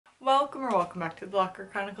Welcome back to the Locker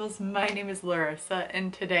Chronicles. My name is Larissa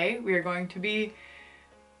and today we are going to be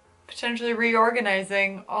potentially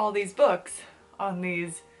reorganizing all these books on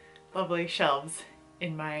these lovely shelves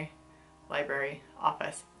in my library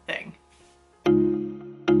office thing.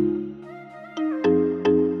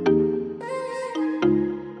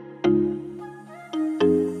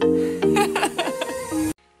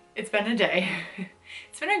 It's been a day.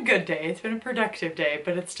 It's been a good day. It's been a productive day,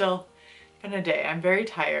 but it's still been a day. I'm very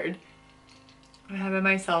tired. I'm having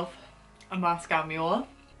myself a Moscow Mule.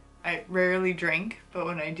 I rarely drink, but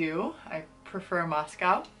when I do, I prefer a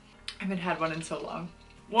Moscow. I haven't had one in so long.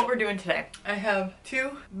 What we're doing today, I have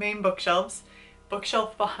two main bookshelves.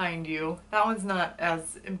 Bookshelf behind you, that one's not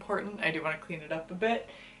as important. I do want to clean it up a bit.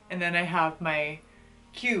 And then I have my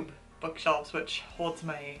cube bookshelves, which holds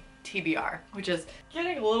my TBR, which is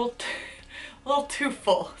getting a little too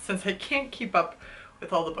full since I can't keep up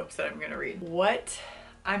with all the books that I'm gonna read. What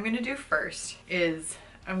I'm gonna do first is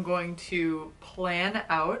I'm going to plan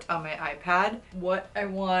out on my iPad what I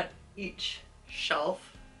want each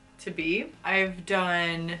shelf to be. I've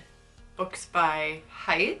done books by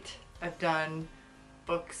height, I've done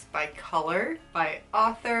books by color, by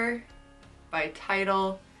author, by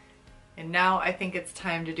title, and now I think it's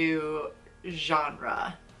time to do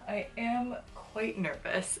genre. I am quite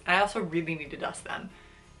nervous. I also really need to dust them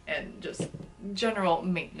and just general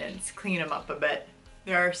maintenance, clean them up a bit.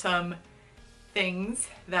 There are some things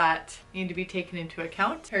that need to be taken into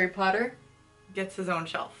account. Harry Potter gets his own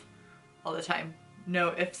shelf all the time.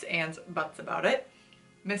 No ifs, ands, buts about it.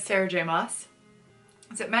 Miss Sarah J. Maas.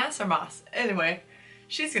 Is it Maas or Moss? Anyway,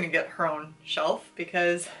 she's gonna get her own shelf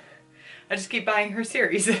because I just keep buying her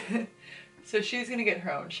series. So she's gonna get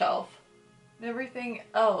her own shelf. And everything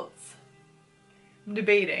else, I'm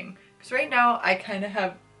debating. Because right now I kind of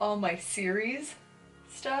have all my series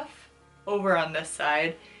stuff over on this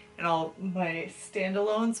side and all my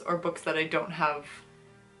standalones or books that I don't have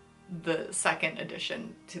the second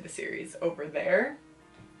edition to the series over there.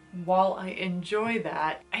 While I enjoy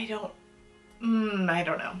that, I don't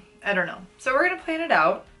know. So we're gonna plan it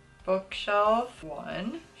out. Bookshelf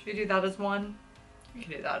 1. Should we do that as 1? We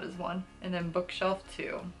can do that as 1. And then bookshelf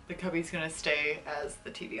 2. The cubby's gonna stay as the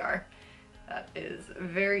TBR. That is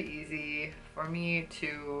very easy for me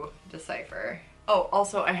to decipher. Oh,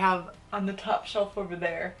 also I have on the top shelf over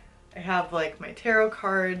there, I have like my tarot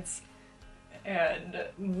cards and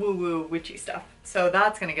woo-woo witchy stuff. So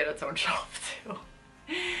that's gonna get its own shelf too.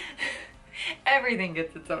 Everything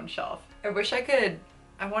gets its own shelf. I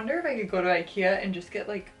wonder if I could go to IKEA and just get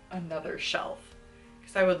like another shelf.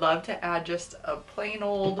 Because I would love to add just a plain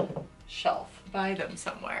old shelf. Buy them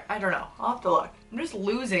somewhere. I don't know. I'll have to look. I'm just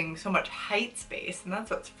losing so much height space and that's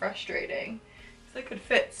what's frustrating. Because I could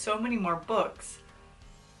fit so many more books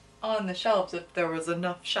on the shelves if there was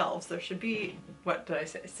enough shelves. There should be, what did I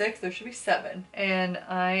say, 6? There should be 7. And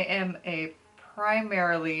I am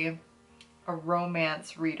primarily a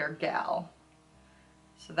romance reader gal.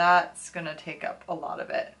 So that's gonna take up a lot of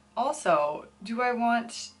it. Also, do I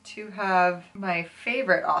want to have my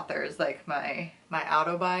favorite authors, like my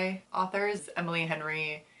auto-buy authors, Emily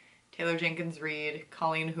Henry, Taylor Jenkins Reid,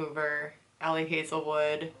 Colleen Hoover, Ali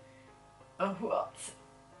Hazelwood, oh, who else?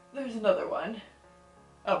 There's another one.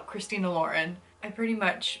 Oh, Christina Lauren. I pretty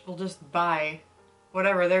much will just buy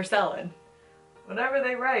whatever they're selling. Whatever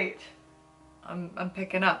they write, I'm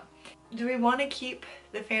picking up. Do we want to keep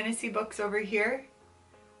the fantasy books over here?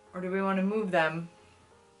 Or do we want to move them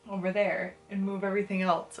over there and move everything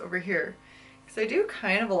else over here? Because I do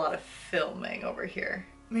kind of a lot of filming over here.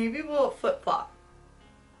 Maybe we'll flip-flop.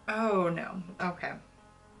 Oh no, okay.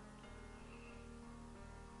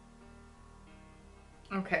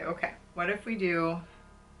 Okay. What if we do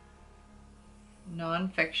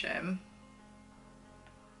nonfiction?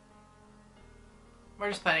 We're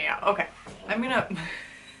just planning out. Okay, I'm gonna,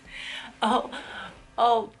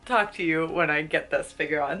 I'll talk to you when I get this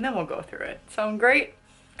figured out and then we'll go through it. Sound great?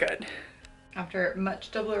 Good. After much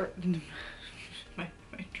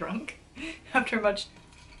After much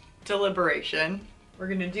deliberation, we're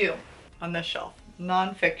gonna do on this shelf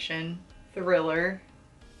nonfiction, thriller,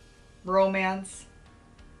 romance,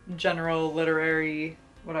 general literary,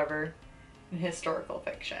 whatever, and historical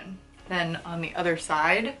fiction. Then on the other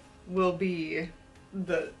side will be,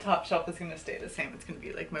 the top shelf is gonna stay the same. It's gonna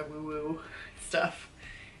be like my woo-woo stuff.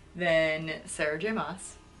 Then Sarah J.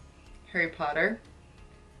 Maas, Harry Potter,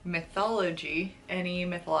 mythology, any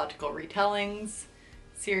mythological retellings,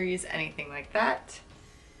 series, anything like that.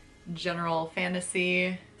 General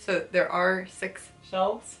fantasy. So there are 6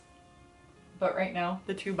 shelves, but right now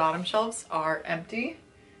the 2 bottom shelves are empty,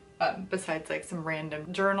 besides like some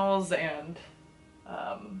random journals and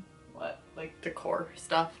like decor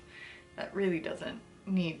stuff that really doesn't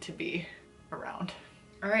need to be around.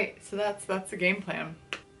 All right, so that's the game plan.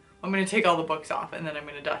 I'm gonna take all the books off and then I'm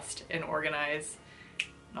gonna dust and organize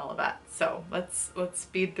and all of that. So let's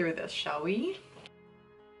speed through this, shall we?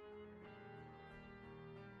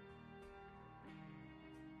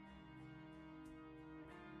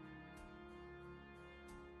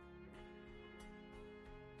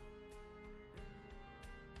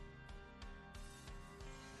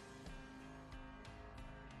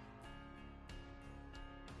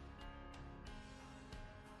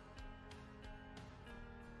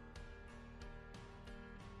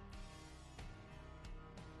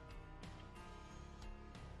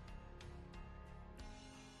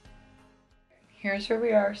 Here's where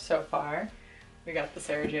we are so far. We got the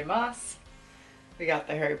Sarah J. Maas, we got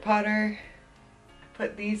the Harry Potter. I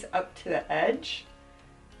put these up to the edge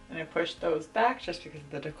and I pushed those back just because of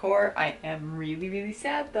the decor. I am really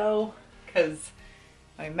sad though, because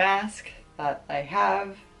my mask that I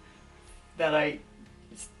have, that I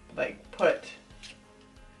like put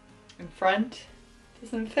in front,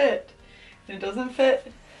 doesn't fit. And it doesn't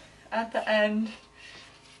fit at the end.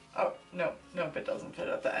 Oh, no, it doesn't fit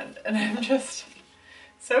at the end. And I'm just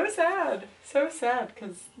so sad,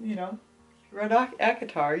 because, you know, if you read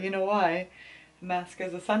ACOTAR, you know why a mask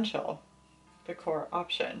is essential, the core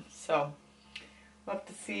option. So we'll have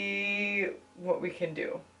to see what we can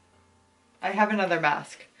do. I have another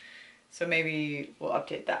mask, so maybe we'll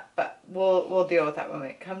update that, but we'll deal with that when we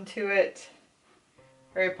come to it.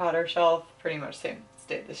 Harry Potter shelf, pretty much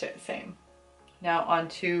stayed the same. Now on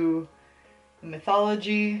to the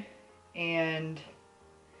mythology and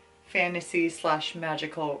fantasy /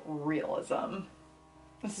 magical realism.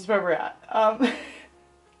 This is where we're at.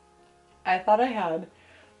 I thought I had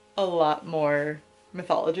a lot more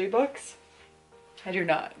mythology books. I do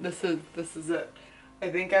not. This is it. I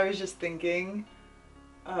think I was just thinking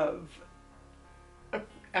of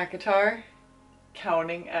ACOTAR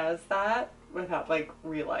counting as that without like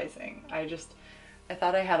realizing. I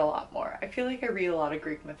thought I had a lot more. I feel like I read a lot of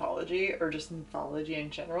Greek mythology or just mythology in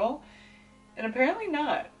general, and apparently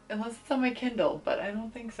not, unless it's on my Kindle, but I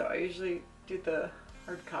don't think so. I usually do the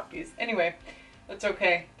hard copies. Anyway, that's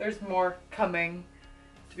okay. There's more coming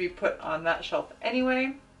to be put on that shelf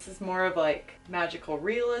anyway. This is more of like magical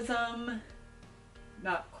realism,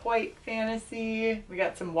 not quite fantasy. We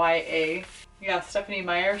got some YA. Yeah, Stephanie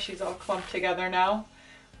Meyer, she's all clumped together now,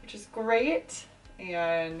 which is great.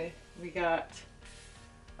 And we got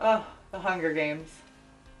oh, The Hunger Games.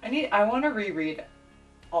 I want to reread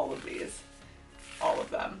all of these. All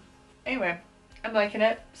of them. Anyway, I'm liking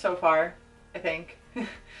it so far, I think.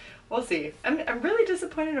 We'll see. I'm really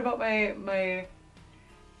disappointed about my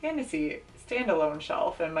fantasy standalone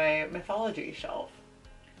shelf and my mythology shelf.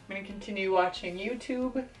 I'm gonna continue watching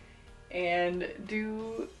YouTube and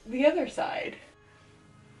do the other side.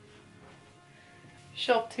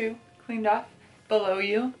 Shelf 2 cleaned off. Below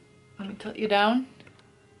you. Let me tilt you down.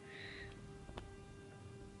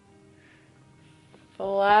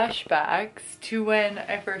 Flashbacks to when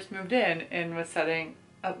I first moved in and was setting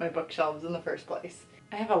up my bookshelves in the first place.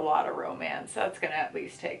 I have a lot of romance. That's gonna at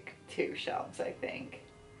least take 2 shelves, I think.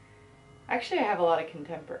 Actually, I have a lot of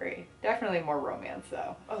contemporary. Definitely more romance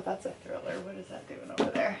though. Oh, that's a thriller. What is that doing over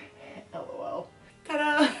there? LOL.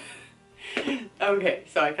 Ta-da! Okay,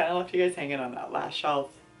 so I kind of left you guys hanging on that last shelf.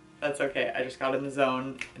 That's okay. I just got in the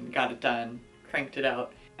zone and got it done, cranked it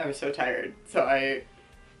out. I was so tired, so I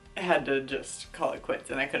had to just call it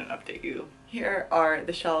quits and I couldn't update you. Here are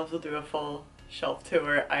the shelves. We'll do a full shelf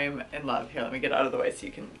tour. I'm in love. Here, let me get out of the way so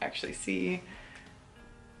you can actually see.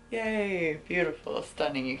 Yay, beautiful,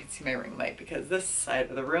 stunning. You can see my ring light because this side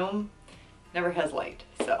of the room never has light,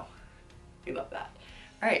 so we love that.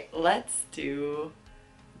 All right, let's do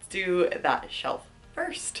that shelf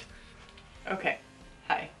first. Okay,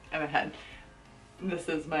 hi, I'm ahead. This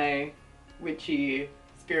is my witchy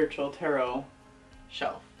spiritual tarot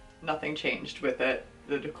shelf. Nothing changed with it.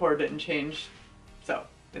 The decor didn't change, so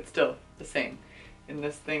it's still the same. And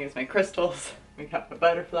this thing is my crystals. We got my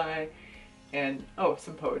butterfly and oh,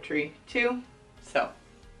 some poetry too. So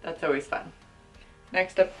that's always fun.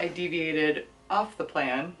 Next up, I deviated off the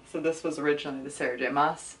plan. So this was originally the Sarah J.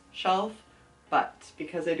 Maas shelf, but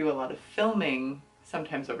because I do a lot of filming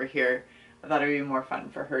sometimes over here, I thought it would be more fun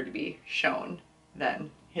for her to be shown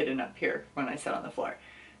than hidden up here when I sit on the floor.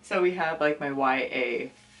 So we have like my YA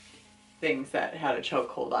things that had a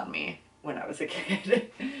chokehold on me when I was a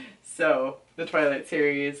kid. So the Twilight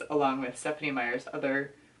series, along with Stephanie Meyer's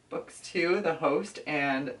other books too, The Host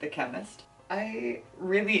and The Chemist. I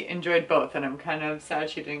really enjoyed both, and I'm kind of sad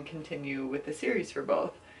she didn't continue with the series for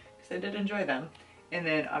both, because I did enjoy them. And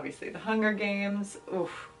then obviously the Hunger Games.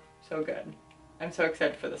 Oof, so good. I'm so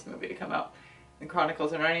excited for this movie to come out. The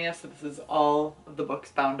Chronicles of Narnia, so this is all of the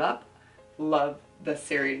books bound up. Love this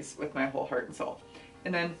series with my whole heart and soul.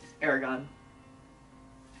 And then Aragon.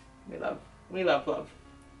 We love.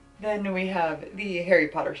 Then we have the Harry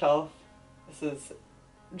Potter shelf. This is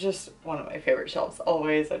just one of my favorite shelves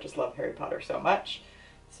always. I just love Harry Potter so much.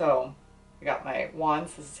 So I got my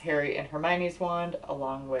wands. This is Harry and Hermione's wand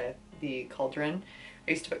along with the cauldron.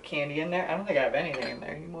 I used to put candy in there. I don't think I have anything in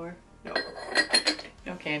there anymore. No.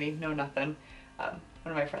 No candy, no nothing.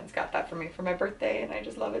 One of my friends got that for me for my birthday and I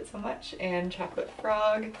just love it so much. And chocolate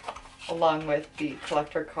frog along with the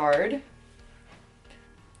collector card.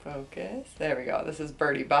 Focus. There we go. This is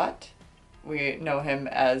Birdie Bot. We know him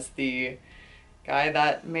as the guy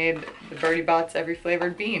that made the Birdie Bots every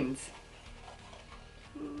flavored beans.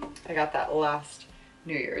 I got that last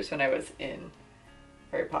New Year's when I was in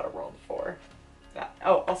Harry Potter World for that.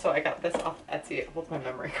 Oh, also I got this off Etsy. It holds my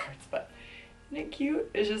memory cards, but isn't it cute?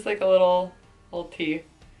 It's just like a little tea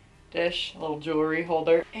dish, a little jewelry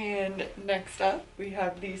holder. And next up we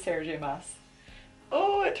have the Sarah J Maas.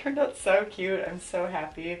 Oh, it turned out so cute. I'm so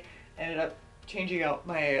happy. I ended up changing out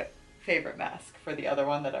my favorite mask for the other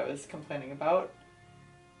one that I was complaining about.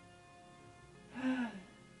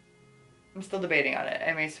 I'm still debating on it.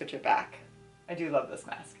 I may switch it back. I do love this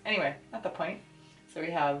mask. Anyway, not the point. So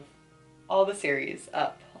we have all the series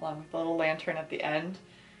up along with the little lantern at the end.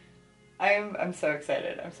 I'm so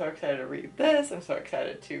excited. I'm so excited to read this. I'm so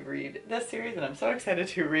excited to read this series, and I'm so excited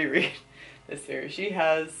to reread this series. She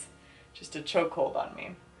has just a chokehold on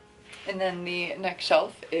me. And then the next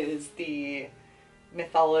shelf is the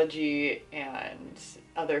mythology and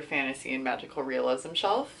other fantasy and magical realism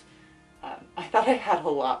shelf. I thought I had a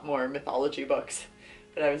lot more mythology books,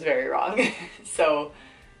 but I was very wrong. So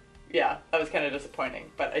yeah, that was kind of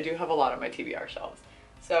disappointing, but I do have a lot on my TBR shelves.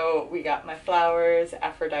 So we got my flowers,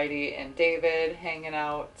 Aphrodite and David hanging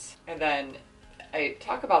out. And then I've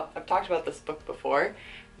talked about this book before.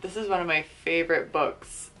 This is one of my favorite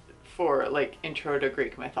books for like intro to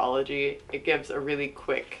Greek mythology. It gives a really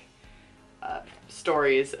quick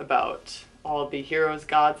stories about all the heroes,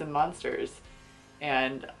 gods, and monsters.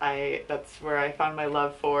 And that's where I found my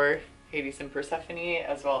love for Hades and Persephone,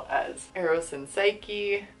 as well as Eros and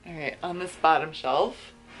Psyche. Alright, on this bottom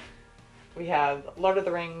shelf, we have Lord of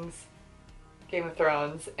the Rings, Game of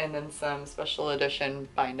Thrones, and then some special edition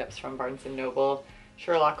bind-ups from Barnes & Noble,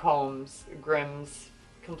 Sherlock Holmes, Grimm's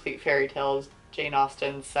Complete Fairy Tales, Jane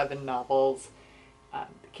Austen's 7 novels,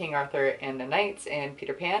 King Arthur and the Knights, and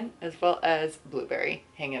Peter Pan, as well as Blueberry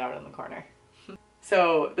hanging out in the corner.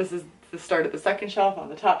 So this is the start of the second shelf. On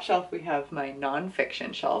the top shelf we have my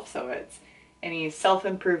non-fiction shelf, so it's any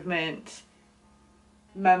self-improvement,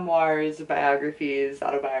 memoirs, biographies,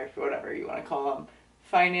 autobiography, whatever you want to call them.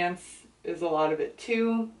 Finance is a lot of it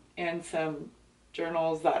too, and some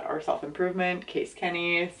journals that are self-improvement. Case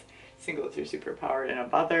Kenny's, Single is Your Superpower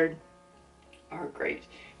and Unbothered are great.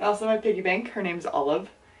 And also my piggy bank, her name's Olive.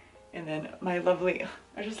 And then my lovely,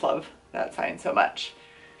 I just love that sign so much.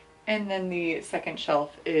 And then the second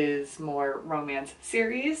shelf is more romance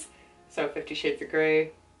series. So 50 Shades of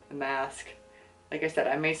Grey, The Mask. Like I said,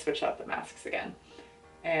 I may switch out the masks again.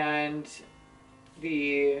 And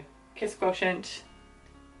the Kiss Quotient.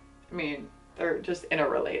 I mean, they're just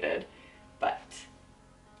interrelated, but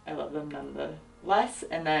I love them nonetheless.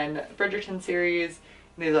 And then Bridgerton series.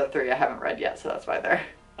 These are 3 I haven't read yet, so that's why they're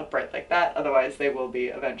upright like that. Otherwise, they will be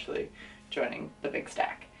eventually joining the big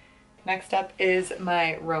stack. Next up is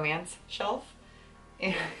my romance shelf.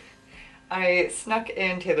 I snuck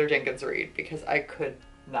in Taylor Jenkins Reid because I could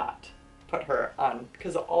not put her on,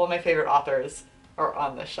 because all of my favorite authors are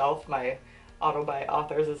on this shelf. My auto-buy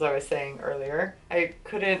authors, as I was saying earlier. I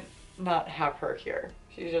couldn't not have her here.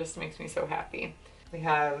 She just makes me so happy. We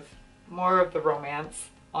have more of the romance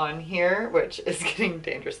on here, which is getting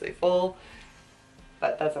dangerously full,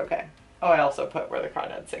 but that's okay. Oh, I also put Where the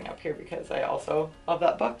Crawdads Sing up here because I also love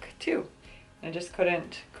that book too. I just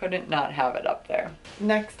couldn't not have it up there.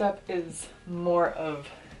 Next up is more of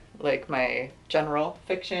like my general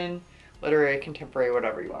fiction, literary, contemporary,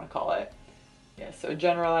 whatever you want to call it. Yeah, so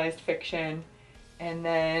generalized fiction, and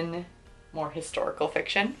then more historical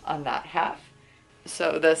fiction on that half.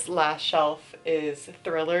 So this last shelf is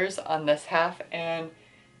thrillers on this half, and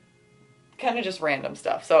kind of just random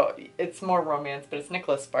stuff. So it's more romance, but it's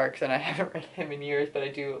Nicholas Sparks, and I haven't read him in years, but I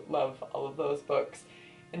do love all of those books.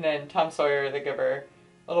 And then Tom Sawyer, The Giver,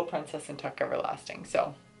 Little Princess, and Tuck Everlasting.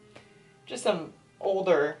 So just some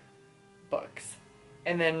older books.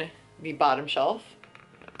 And then the bottom shelf,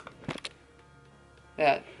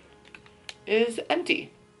 that is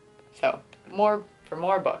empty. So more for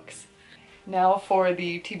more books. Now for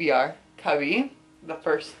the TBR cubby, the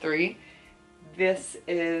first 3. This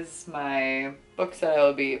is my books that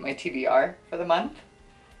will be my TBR for the month.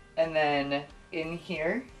 And then in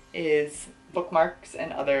here is bookmarks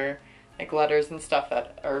and other like letters and stuff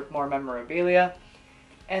that are more memorabilia.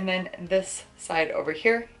 And then this side over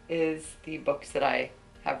here is the books that I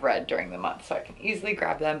have read during the month, so I can easily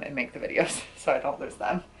grab them and make the videos so I don't lose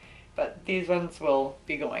them. But these ones will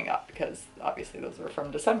be going up because obviously those were from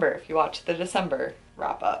December if you watch the December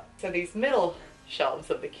wrap up. So these middle shelves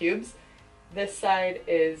of the cubes, this side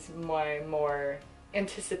is my more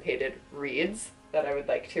anticipated reads that I would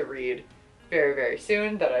like to read very, very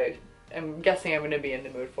soon, that I am guessing I'm going to be in the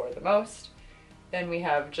mood for the most. Then we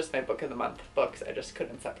have just my book of the month books. I just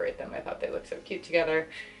couldn't separate them. I thought they looked so cute together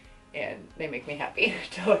and they make me happy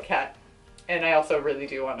to look at. And I also really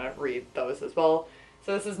do want to read those as well.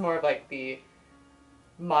 So this is more of like the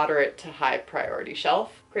moderate to high priority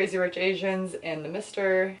shelf. Crazy Rich Asians and The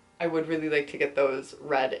Mister, I would really like to get those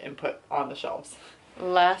read and put on the shelves.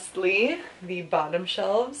 Lastly, the bottom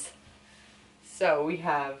shelves. So we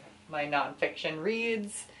have my nonfiction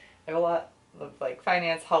reads. I have a lot of like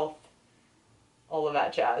finance, health, all of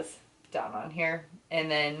that jazz down on here. And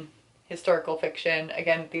then historical fiction.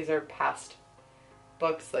 Again, these are past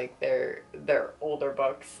books, like they're older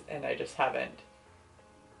books and I just haven't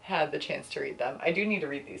had the chance to read them. I do need to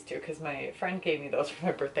read these too because my friend gave me those for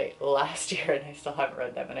my birthday last year and I still haven't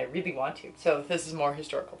read them and I really want to. So this is more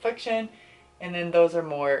historical fiction, and then those are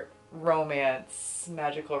more romance,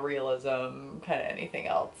 magical realism, kind of anything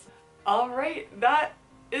else. Alright, that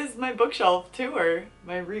is my bookshelf tour,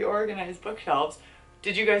 my reorganized bookshelves.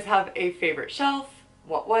 Did you guys have a favorite shelf?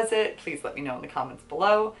 What was it? Please let me know in the comments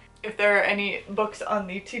below. If there are any books on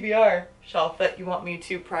the TBR shelf that you want me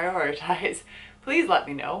to prioritize, please let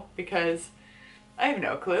me know because I have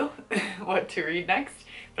no clue what to read next,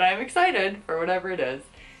 but I'm excited for whatever it is.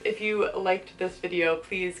 If you liked this video,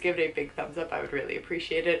 please give it a big thumbs up. I would really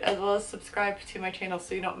appreciate it, as well as subscribe to my channel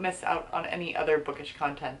so you don't miss out on any other bookish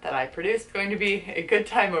content that I produce. It's going to be a good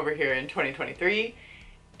time over here in 2023.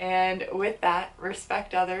 And with that,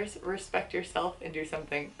 respect others, respect yourself, and do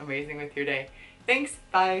something amazing with your day. Thanks,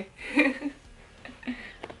 bye.